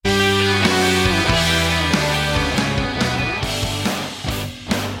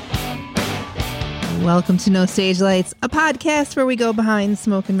Welcome to No Stage Lights, a podcast where we go behind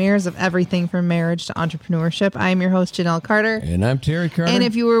smoke and mirrors of everything from marriage to entrepreneurship. I'm your host, Janelle Carter. And I'm Terry Carter. And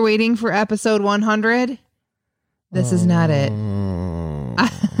if you were waiting for episode 100, this is not it.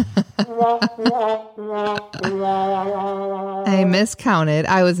 I miscounted.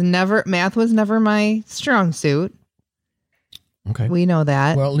 Math was never my strong suit. Okay. We know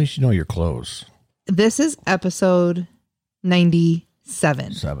that. Well, at least you know you're close. This is episode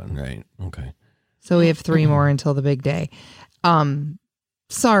 97. 7, right? Okay. So we have 3 more until the big day.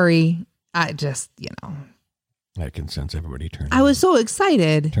 Sorry. I just, I can sense everybody I was so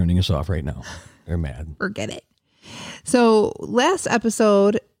excited. turning us off right now. They're mad. Forget it. So last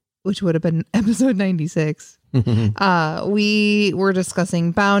episode, which would have been episode 96, we were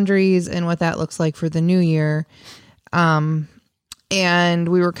discussing boundaries and what that looks like for the new year. And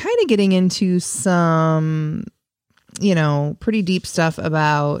we were kind of getting into some, pretty deep stuff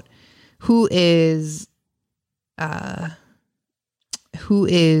about who is, I'm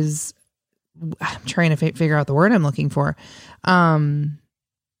trying to figure out the word I'm looking for.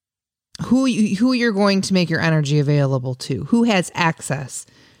 Who you're going to make your energy available to, who has access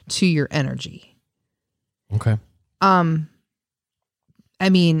to your energy. Okay. I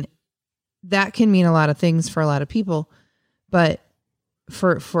mean, that can mean a lot of things for a lot of people, but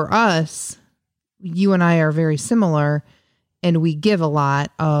for us, you and I are very similar, and we give a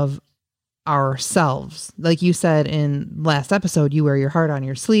lot of ourselves. Like you said in last episode, you wear your heart on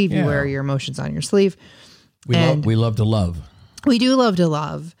your sleeve, you wear your emotions on your sleeve. We love to love. We do love to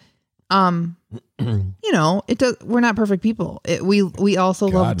love. We're not perfect people. We also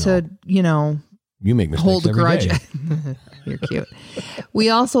love to, you make mistakes hold a grudge. day. You're cute. We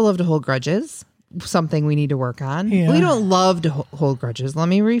also love to hold grudges. Something we need to work on. Yeah. We don't love to hold grudges. Let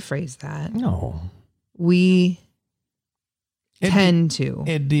me rephrase that. No. We tend to.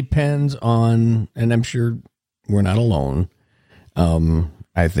 It depends on, and I'm sure we're not alone.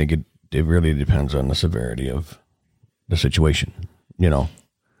 I think it really depends on the severity of the situation,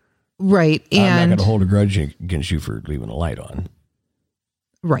 Right. I'm not And going to hold a grudge against you for leaving the light on.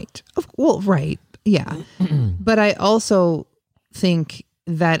 right. Well, right. Yeah. But I also think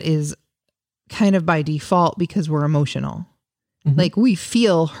that is kind of by default because we're emotional. Mm-hmm. Like we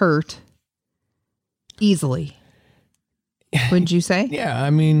feel hurt easily. Wouldn't you say? Yeah.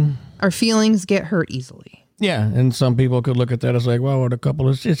 I mean, our feelings get hurt easily. yeah. And some people could look at that as like, well, what a couple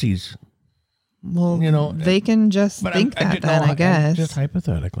of sissies. Well, they can just think I guess. Just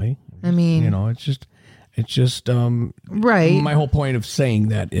hypothetically. I mean, it's just, right. My whole point of saying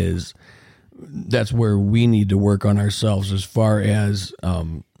that is that's where we need to work on ourselves as far as,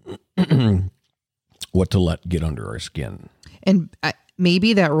 what to let get under our skin. And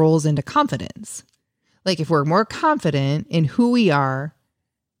maybe that rolls into confidence. Like if we're more confident in who we are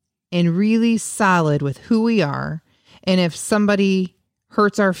and really solid with who we are, and if somebody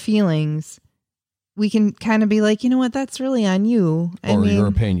hurts our feelings, we can kind of be like, you know what, that's really on you. Or your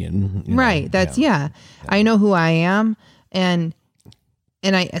opinion. Right. That's, yeah. I know who I am. So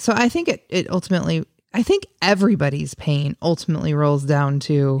I think it ultimately, I think everybody's pain ultimately rolls down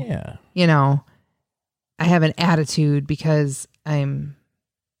to, I have an attitude because I'm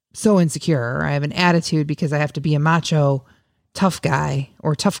so insecure. Or I have an attitude because I have to be a macho, tough guy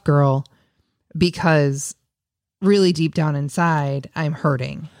or tough girl because really deep down inside, I'm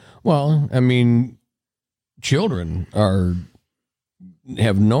hurting. Well, I mean, children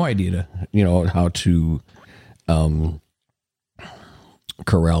have no idea, how to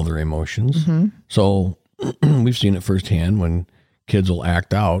corral their emotions. Mm-hmm. So we've seen it firsthand when kids will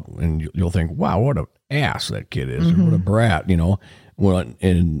act out, and you'll think, "Wow, what an ass that kid is! Mm-hmm. Or what a brat!" Well,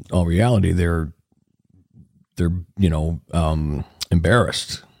 in all reality, they're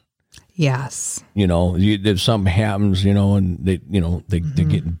embarrassed. Yes. If something happens, and they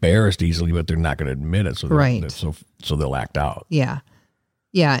get embarrassed easily, but they're not going to admit it. So right. So they'll act out. Yeah.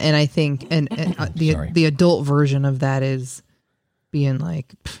 Yeah. And I think, the adult version of that is being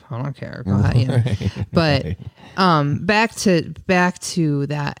like, I don't care. Go ahead, But, back to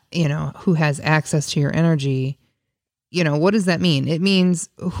that, who has access to your energy, what does that mean? It means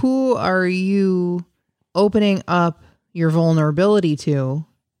who are you opening up your vulnerability to?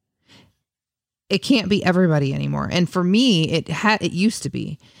 It can't be everybody anymore. And for me, it used to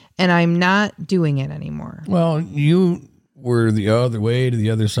be, and I'm not doing it anymore. Well, you were the other way to the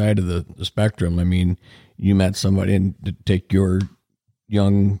other side of the spectrum. I mean, you met somebody, and to take your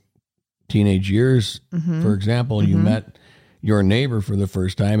young teenage years, for example, you met your neighbor for the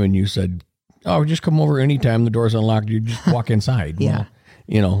first time and you said, "Oh, just come over anytime the door's unlocked. You just walk inside." Yeah.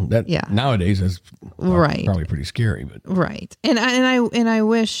 Well, nowadays is right. probably pretty scary, but right. And I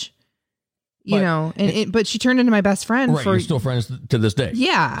wish but she turned into my best friend. Right, you're still friends to this day.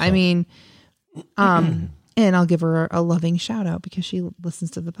 Yeah, so. I mean, and I'll give her a loving shout out because she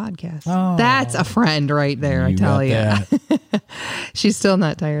listens to the podcast. Oh, that's a friend right there, I tell you. She's still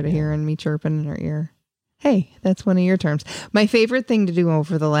not tired of hearing me chirping in her ear. Hey, that's one of your terms. My favorite thing to do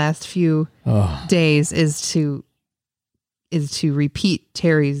over the last few days is to repeat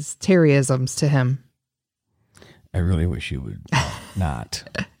Terryisms to him. I really wish you would not.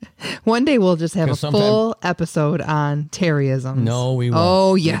 One day we'll just have a full episode on Terryisms. No, we won't.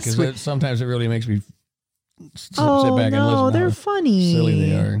 Oh, yes. Sometimes it really makes me sit back and listen. They're funny. Silly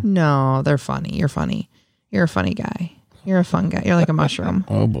they are. No, they're funny. You're funny. You're a funny guy. You're a fun guy. You're like a mushroom.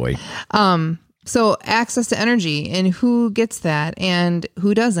 Oh, boy. So access to energy and who gets that and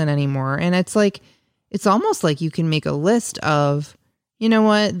who doesn't anymore. And it's almost like you can make a list of, you know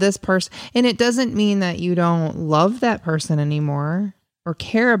what, this person, and it doesn't mean that you don't love that person anymore or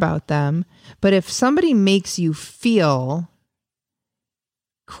care about them. But if somebody makes you feel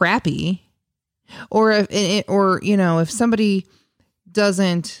crappy, or if somebody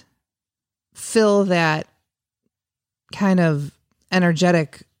doesn't fill that kind of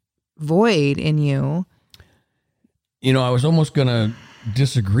energetic void in you. I was almost going to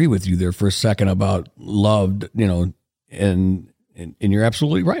disagree with you there for a second about loved, and you're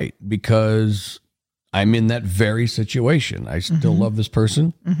absolutely right, because I'm in that very situation. I still love this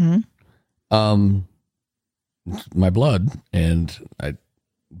person. Mm-hmm. It's my blood,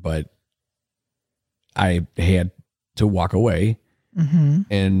 but I had to walk away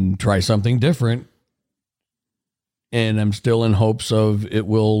and try something different. And I'm still in hopes of it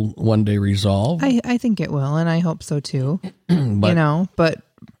will one day resolve. I think it will, and I hope so too. But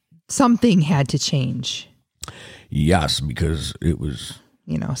something had to change. Yes, because it was...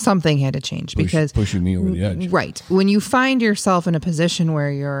 something had to change because pushing me over the edge. Right. When you find yourself in a position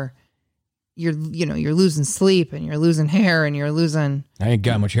where you're losing sleep and you're losing hair and you're losing... I ain't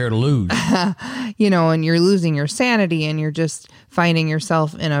got much hair to lose. And you're losing your sanity and you're just finding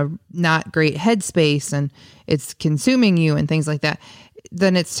yourself in a not great headspace and it's consuming you and things like that,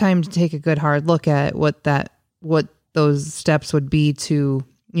 then it's time to take a good hard look at what those steps would be to,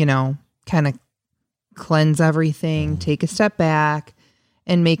 kind of cleanse everything, take a step back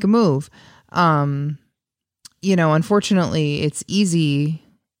and make a move. Unfortunately, it's easy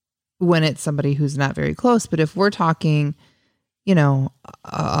when it's somebody who's not very close. But if we're talking,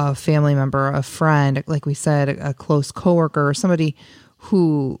 a family member, a friend, like we said, a close coworker, or somebody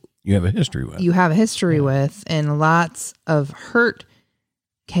who you have a history with, and lots of hurt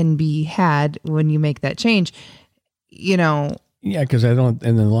can be had when you make that change, Yeah, because in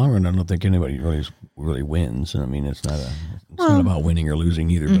the long run, I don't think anybody really wins. And I mean, it's not about winning or losing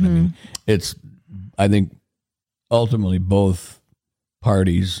either. But I mean, I think ultimately both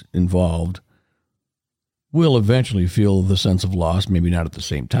parties involved will eventually feel the sense of loss, maybe not at the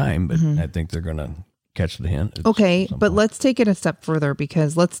same time, but I think they're going to catch the hint. Okay, but let's take it a step further,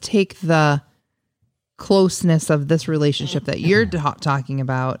 because let's take the closeness of this relationship that you're talking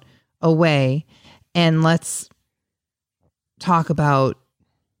about away, and let's talk about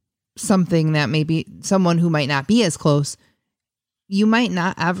something that maybe someone who might not be as close, you might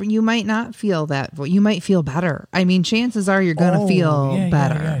not feel that, but you might feel better. I mean, chances are you're going to feel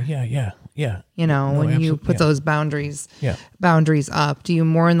better. Yeah. When you put those boundaries up, do you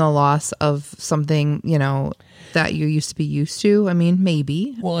mourn the loss of something, that you used to be used to? I mean,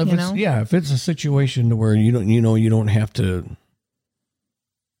 maybe. Well, if it's a situation where you don't have to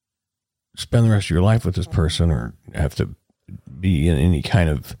spend the rest of your life with this person or have to be in any kind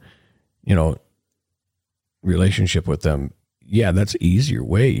of, relationship with them. Yeah, that's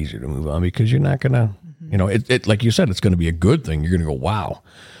way easier to move on, because you're not going to, it like you said, it's going to be a good thing. You're going to go, wow,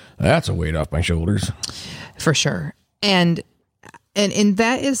 that's a weight off my shoulders. For sure. And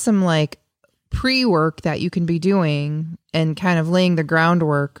that is some like pre-work that you can be doing and kind of laying the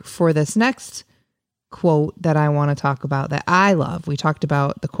groundwork for this next quote that I want to talk about that I love. We talked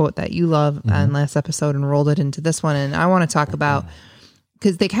about the quote that you love on last episode and rolled it into this one. And I want to talk about,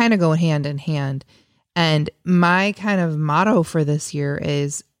 because they kind of go hand in hand. And my kind of motto for this year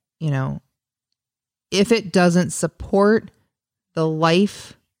is, if it doesn't support the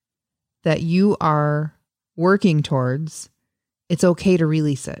life that you are working towards, it's okay to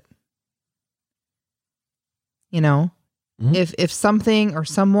release it. If something or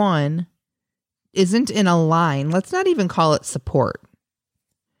someone isn't in a line, let's not even call it support,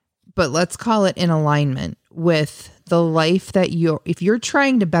 but let's call it in alignment with the life that if you're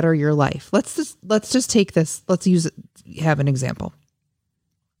trying to better your life, let's just take this, have an example.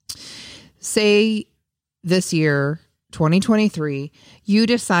 Say this year, 2023, you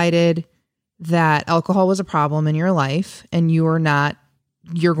decided that alcohol was a problem in your life and you're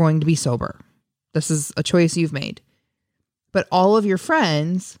going to be sober. This is a choice you've made. But all of your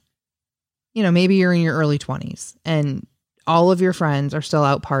friends, maybe you're in your early 20s and all of your friends are still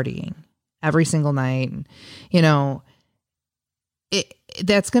out partying every single night. And,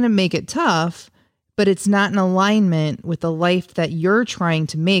 that's going to make it tough, but it's not in alignment with the life that you're trying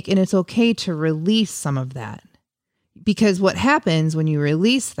to make. And it's okay to release some of that, because what happens when you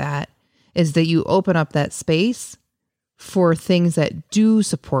release that is that you open up that space for things that do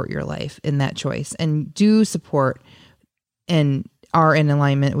support your life in that choice and do support and are in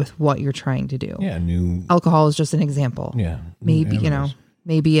alignment with what you're trying to do. Yeah. Alcohol is just an example. Yeah. Maybe,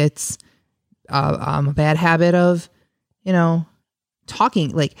 maybe it's a bad habit of, talking,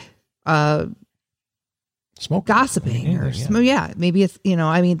 like smoke, gossiping maybe it's,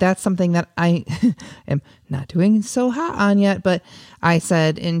 that's something that I am not doing so hot on yet, but I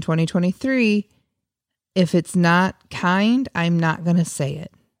said in 2023, if it's not kind, I'm not going to say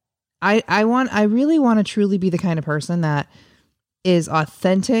it. I really want to truly be the kind of person that is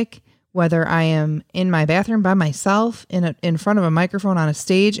authentic, whether I am in my bathroom by myself, in front of a microphone on a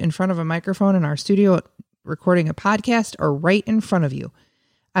stage, in front of a microphone in our studio, recording a podcast, or right in front of you.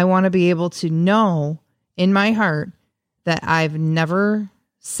 I want to be able to know in my heart that I've never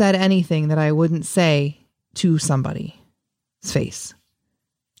said anything that I wouldn't say to somebody's face.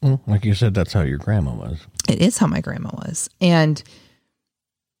 Well, like you said, that's how your grandma was. It is how my grandma was. And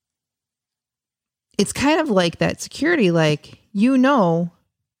it's kind of like that security, like,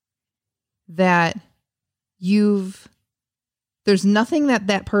 that there's nothing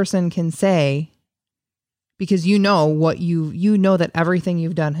that person can say, because what you know that everything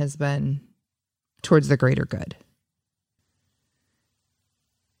you've done has been towards the greater good.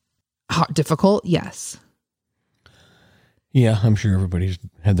 How difficult? Yes. Yeah, I'm sure everybody's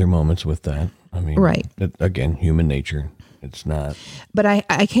had their moments with that. I mean, right. Again, human nature. It's not. But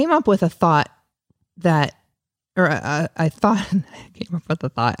I came up with a thought that, I came up with a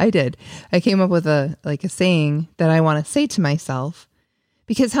thought. I did. I came up with a saying that I want to say to myself,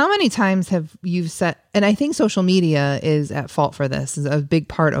 because how many times have you said, and I think social media is at fault for this, is a big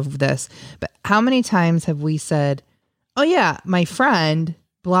part of this, but how many times have we said, oh yeah, my friend,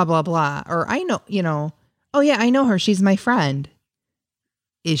 blah, blah, blah, or I know, oh yeah, I know her. She's my friend.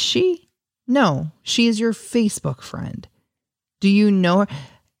 Is she? No, she is your Facebook friend. Do you know her?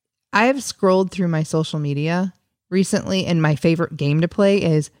 I have scrolled through my social media recently, and my favorite game to play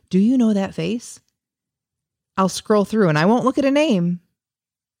is, do you know that face? I'll scroll through and I won't look at a name,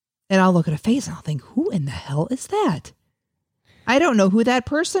 and I'll look at a face and I'll think, who in the hell is that? I don't know who that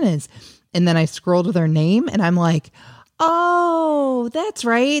person is. And then I scroll to their name and I'm like, oh, that's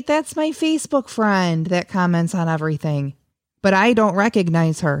right. That's my Facebook friend that comments on everything, but I don't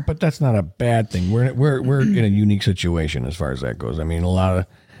recognize her. But that's not a bad thing. We're in a unique situation as far as that goes. I mean, a lot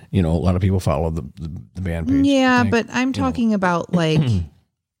of people follow the band page. Yeah, but I'm talking about, like,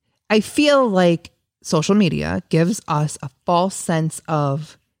 I feel like social media gives us a false sense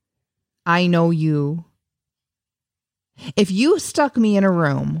of, I know you. If you stuck me in a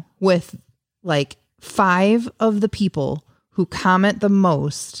room with like 5 of the people who comment the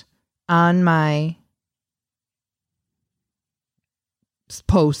most on my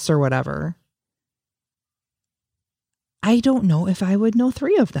posts or whatever, I don't know if I would know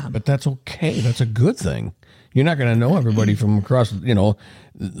 3 of them. But that's okay. That's a good thing. You're not going to know everybody from across, the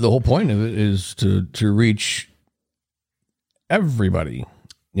whole point of it is to reach everybody.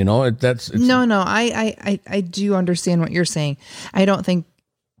 No, I do understand what you're saying. I don't think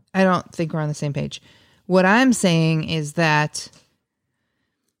we're on the same page. What I'm saying is that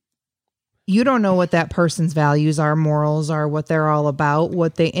you don't know what that person's values are, morals are, what they're all about,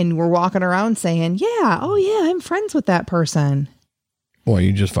 and we're walking around saying, yeah, oh yeah, I'm friends with that person. Well,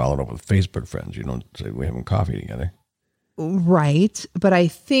 you just followed up with Facebook friends. You don't say we're having coffee together. Right. But I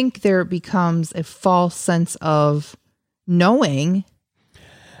think there becomes a false sense of knowing.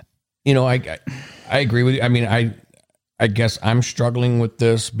 I agree with you. I mean, I guess I'm struggling with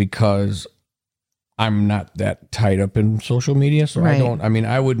this because I'm not that tied up in social media. So right. I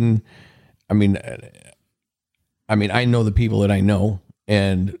know the people that I know,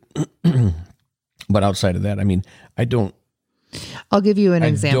 and, but outside of that, I don't. I'll give you an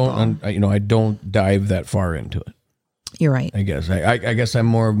example. I don't dive that far into it. You're right. I guess. I guess I'm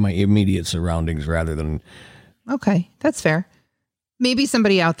more of my immediate surroundings rather than. Okay, that's fair. Maybe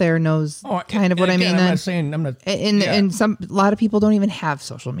somebody out there knows kind of what I mean. I'm not saying I'm not. And a lot of people don't even have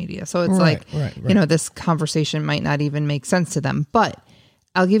social media, so it's right. This conversation might not even make sense to them. But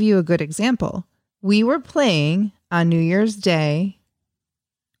I'll give you a good example. We were playing on New Year's Day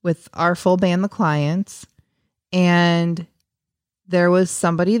with our full band, The Clients, and there was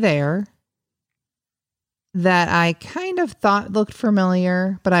somebody there that I kind of thought looked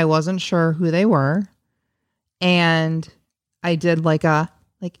familiar, but I wasn't sure who they were. And I did like,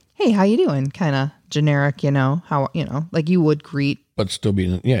 hey, how you doing? Kind of generic, how, like you would greet, but still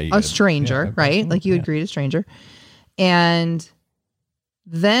being a stranger, right? Like you would greet a stranger. And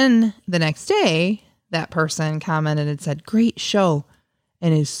then the next day, that person commented and said, "Great show."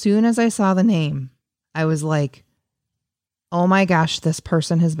 And as soon as I saw the name, I was like, oh my gosh, this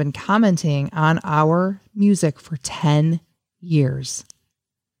person has been commenting on our music for 10 years.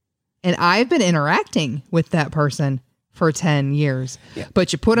 And I've been interacting with that person for 10 years. Yeah.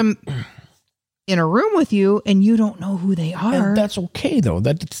 But you put them in a room with you and you don't know who they are. And that's okay, though.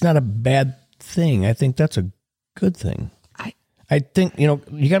 That's not a bad thing. I think that's a good thing. I think,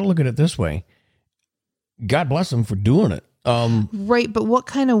 you got to look at it this way. God bless them for doing it. Right. But what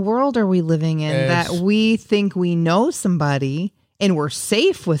kind of world are we living in that we think we know somebody and we're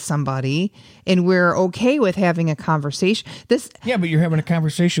safe with somebody and we're okay with having a conversation? Yeah, but you're having a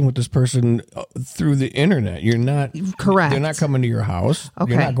conversation with this person through the internet. You're not correct. They're not coming to your house.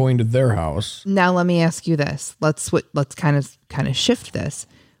 Okay. You're not going to their house. Now let me ask you this. Let's kind of shift this.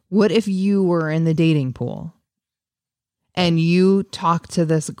 What if you were in the dating pool and you talk to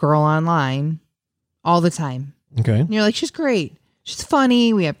this girl online all the time? Okay. And you're like, she's great. She's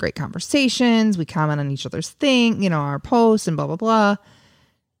funny. We have great conversations. We comment on each other's our posts and blah, blah, blah.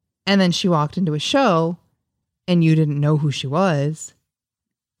 And then she walked into a show and you didn't know who she was.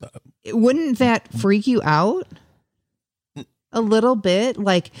 Wouldn't that freak you out a little bit?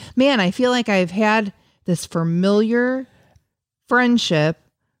 Like, man, I feel like I've had this familiar friendship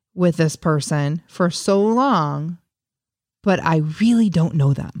with this person for so long, but I really don't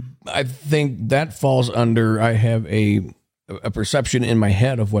know them. I think that falls under, I have a perception in my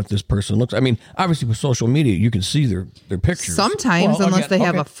head of what this person looks. I mean, obviously with social media, you can see their pictures. Sometimes, unless they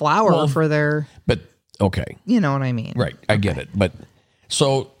have a flower for their... But, okay. You know what I mean? Right. I get it. But,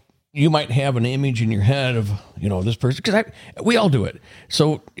 so you might have an image in your head of, this person, because we all do it.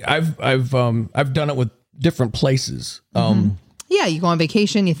 So I've done it with different places. Yeah, you go on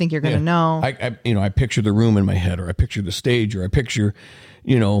vacation, you think you're going to know. I picture the room in my head, or I picture the stage, or I picture,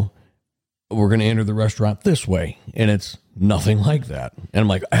 we're going to enter the restaurant this way, and it's nothing like that. And I'm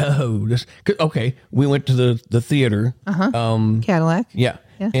like, oh, okay. We went to the theater. Cadillac. Yeah.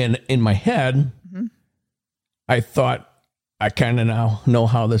 And in my head, I thought, I kind of now know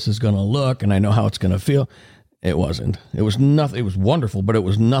how this is going to look, and I know how it's going to feel. It wasn't. It was nothing. It was wonderful, but it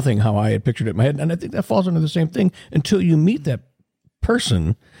was nothing how I had pictured it in my head. And I think that falls under the same thing until you meet that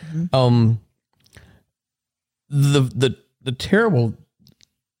person. The terrible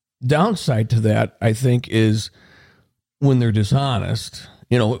downside to that, I think, is when they're dishonest,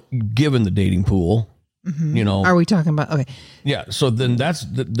 given the dating pool, Are we talking about, okay. Yeah. So then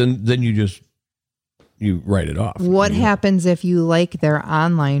then you write it off. What happens if you like their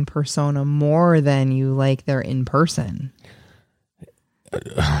online persona more than you like their in person?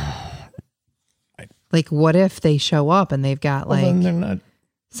 Like, what if they show up and they've got they're not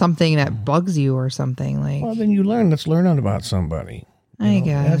something that bugs you or something like? Well, then you learn. Let's learn about somebody. I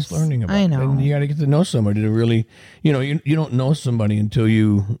guess that's learning about. I know. And you got to get to know somebody to really, you don't know somebody until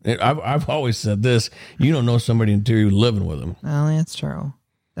you. I've always said this. You don't know somebody until you're living with them. Well, that's true.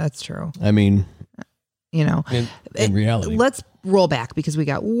 That's true. I mean, in reality, let's roll back because we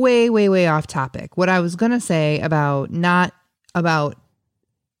got way, way, way off topic. What I was going to say not about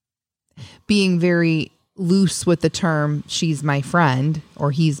being very loose with the term she's my friend or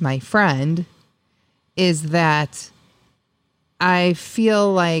he's my friend is that I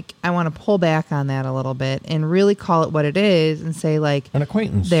feel like I want to pull back on that a little bit and really call it what it is and say like an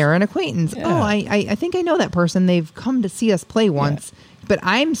acquaintance. They're an acquaintance. Yeah. Oh, I think I know that person. They've come to see us play once, but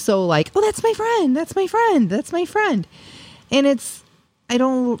I'm so like, oh, that's my friend. That's my friend. That's my friend. And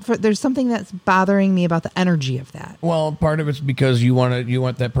there's something that's bothering me about the energy of that. Well, part of it's because you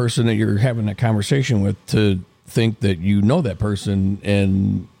want that person that you're having that conversation with to think that you know that person,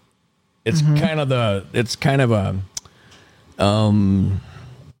 and it's kind of a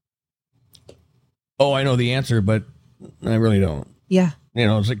I know the answer, but I really don't. Yeah.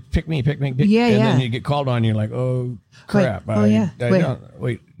 It's like pick me. Yeah, and then you get called on. You're like, oh crap. Wait, I don't.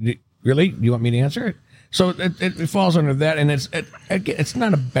 Wait, really? You want me to answer it? So it falls under that, and it's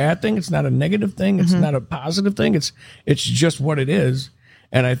not a bad thing. It's not a negative thing. It's not a positive thing. It's just what it is,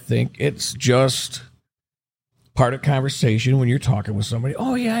 and I think it's just part of conversation when you're talking with somebody.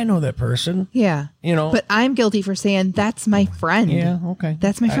 Oh yeah, I know that person. Yeah, But I'm guilty for saying that's my friend. Yeah, okay,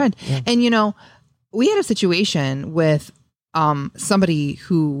 that's my friend. Yeah. And we had a situation with somebody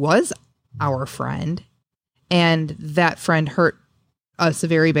who was our friend, and that friend hurt us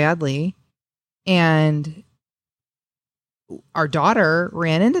very badly, and our daughter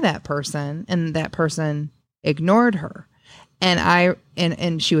ran into that person, and that person ignored her,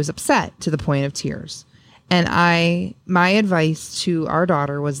 and she was upset to the point of tears. And my advice to our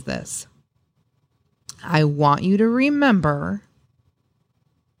daughter was this: I want you to remember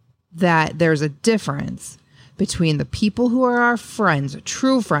that there's a difference between the people who are our friends,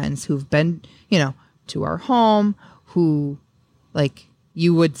 true friends, who've been, to our home, who like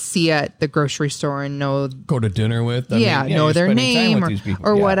you would see at the grocery store and go to dinner with, know their name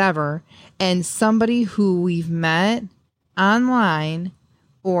or whatever, and somebody who we've met online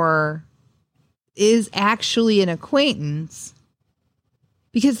or is actually an acquaintance,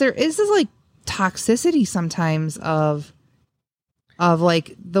 because there is this like toxicity sometimes of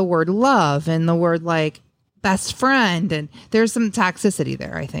like the word love and the word like best friend, and there's some toxicity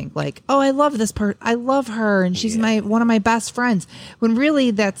there. I think like, oh, I love this part, I love her, and she's one of my best friends, when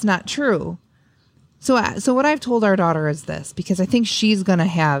really that's not true. So what I've told our daughter is this, because I think she's gonna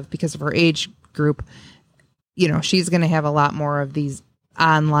have, because of her age group, she's gonna have a lot more of these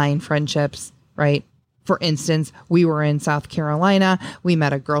online friendships, right? For instance, we were in South Carolina, we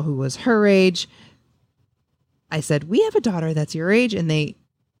met a girl who was her age. I said, we have a daughter that's your age, and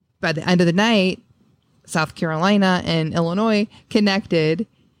by the end of the night, South Carolina and Illinois connected,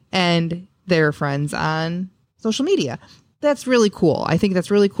 and they're friends on social media. That's really cool. I think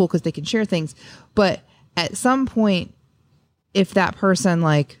that's really cool because they can share things. But at some point, if that person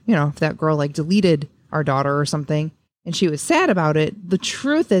if that girl deleted our daughter or something, and she was sad about it, the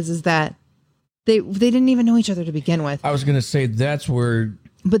truth is that they didn't even know each other to begin with. I was going to say that's where,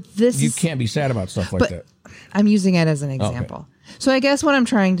 but you can't be sad about stuff like that. I'm using it as an example. Okay. So I guess what I'm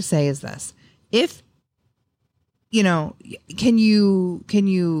trying to say is this: if can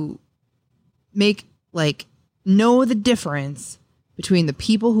you make know the difference between the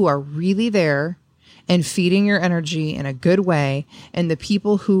people who are really there and feeding your energy in a good way, and the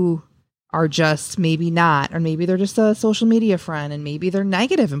people who are just maybe not, or maybe they're just a social media friend, and maybe they're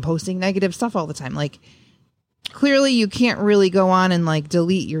negative and posting negative stuff all the time. Clearly you can't really go on and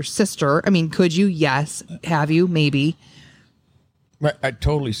delete your sister. I mean, could you? Yes. Have you? Maybe. Right. I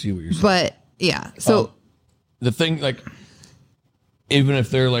totally see what you're saying. But yeah. So the thing, even if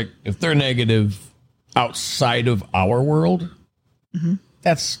they're negative outside of our world, mm-hmm.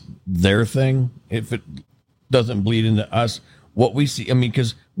 that's their thing. If it doesn't bleed into us, what we see,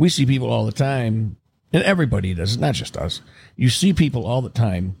 because we see people all the time, and everybody does, it's not just us. You see people all the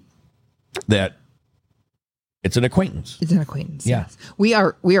time that it's an acquaintance. It's an acquaintance. Yeah. Yes. We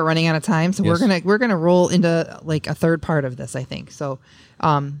are running out of time, so yes. we're gonna roll into a third part of this, I think. So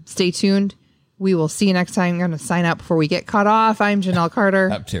stay tuned. We will see you next time. I'm going to sign out before we get cut off. I'm Janelle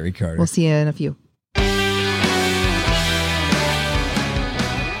Carter. I'm Terry Carter. We'll see you in a few.